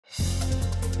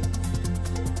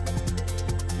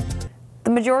The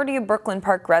majority of Brooklyn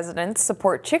Park residents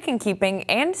support chicken keeping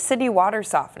and city water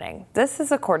softening. This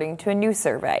is according to a new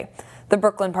survey. The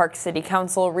Brooklyn Park City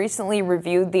Council recently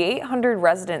reviewed the 800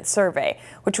 resident survey,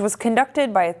 which was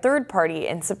conducted by a third party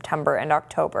in September and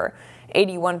October.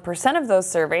 81% of those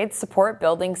surveyed support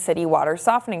building city water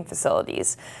softening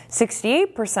facilities.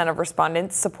 68% of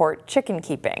respondents support chicken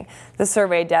keeping. The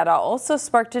survey data also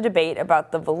sparked a debate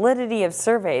about the validity of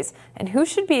surveys and who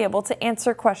should be able to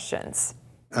answer questions.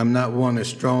 I'm not one that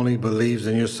strongly believes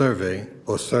in your survey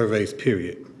or surveys,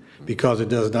 period, because it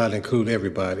does not include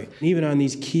everybody. Even on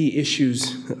these key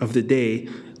issues of the day,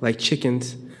 like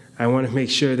chickens, I want to make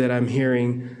sure that I'm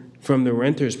hearing from the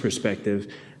renter's perspective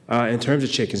in terms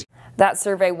of chickens. That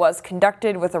survey was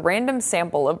conducted with a random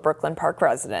sample of Brooklyn Park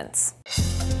residents.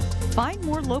 Find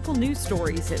more local news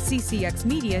stories at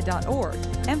ccxmedia.org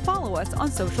and follow us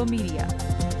on social media.